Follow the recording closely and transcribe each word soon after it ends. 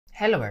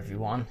Hello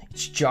everyone,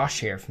 it's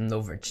Josh here from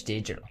Loveridge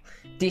Digital.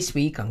 This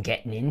week on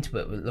Getting Into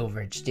It with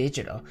Loveridge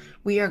Digital,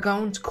 we are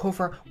going to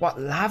cover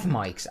what lav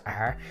mics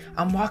are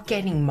and what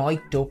getting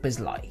mic'd up is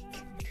like.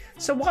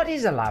 So what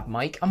is a lav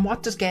mic and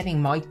what does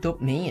getting mic'd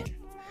up mean?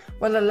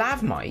 Well, a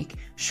lav mic,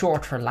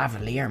 short for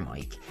lavalier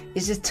mic,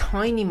 is a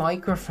tiny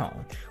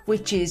microphone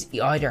which is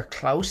either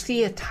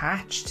closely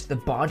attached to the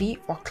body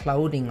or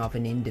clothing of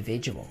an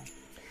individual.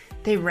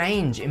 They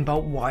range in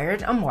both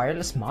wired and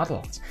wireless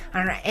models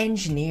and are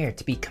engineered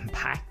to be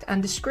compact and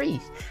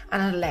discreet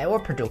and allow a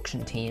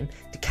production team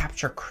to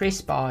capture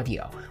crisp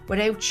audio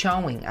without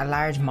showing a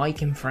large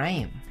mic in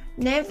frame.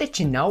 Now that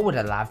you know what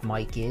a lav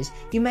mic is,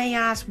 you may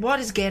ask, what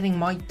is getting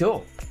mic'd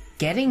up?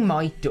 Getting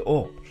mic'd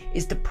up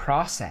is the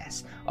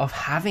process of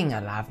having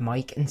a lav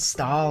mic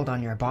installed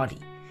on your body.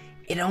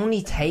 It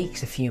only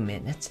takes a few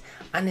minutes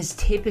and is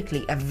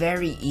typically a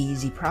very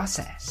easy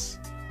process.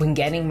 When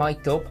getting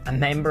mic'd up, a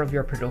member of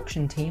your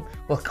production team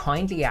will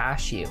kindly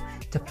ask you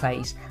to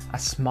place a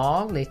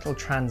small little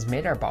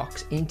transmitter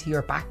box into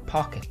your back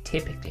pocket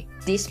typically.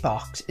 This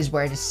box is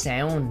where the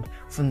sound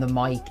from the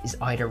mic is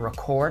either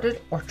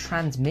recorded or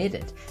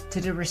transmitted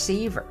to the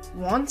receiver.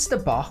 Once the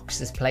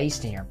box is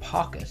placed in your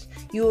pocket,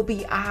 you will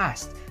be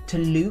asked to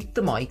loop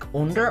the mic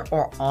under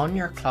or on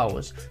your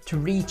clothes to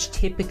reach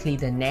typically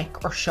the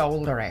neck or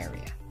shoulder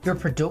area. Your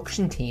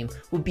production team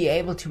will be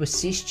able to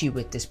assist you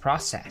with this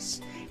process.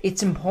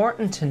 It's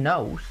important to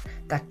note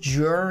that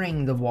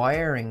during the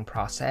wiring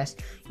process,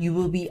 you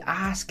will be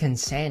asked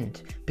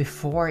consent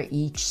before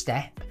each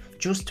step,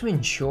 just to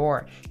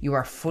ensure you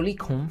are fully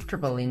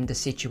comfortable in the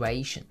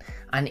situation,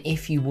 and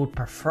if you would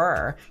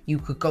prefer, you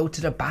could go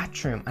to the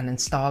bathroom and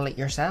install it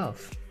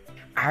yourself.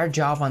 Our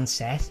job on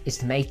set is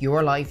to make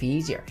your life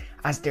easier,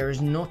 as there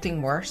is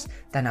nothing worse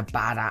than a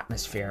bad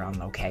atmosphere on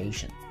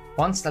location.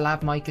 Once the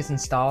lav mic is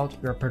installed,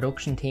 your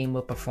production team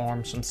will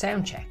perform some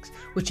sound checks,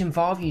 which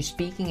involve you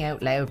speaking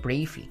out loud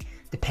briefly.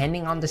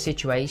 Depending on the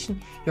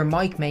situation, your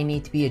mic may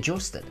need to be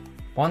adjusted.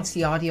 Once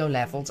the audio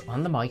levels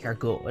on the mic are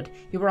good,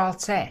 you are all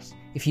set.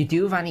 If you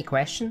do have any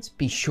questions,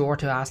 be sure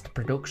to ask the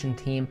production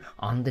team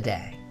on the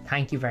day.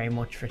 Thank you very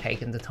much for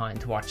taking the time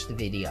to watch the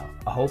video.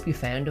 I hope you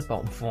found it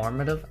both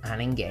informative and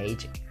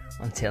engaging.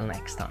 Until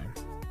next time.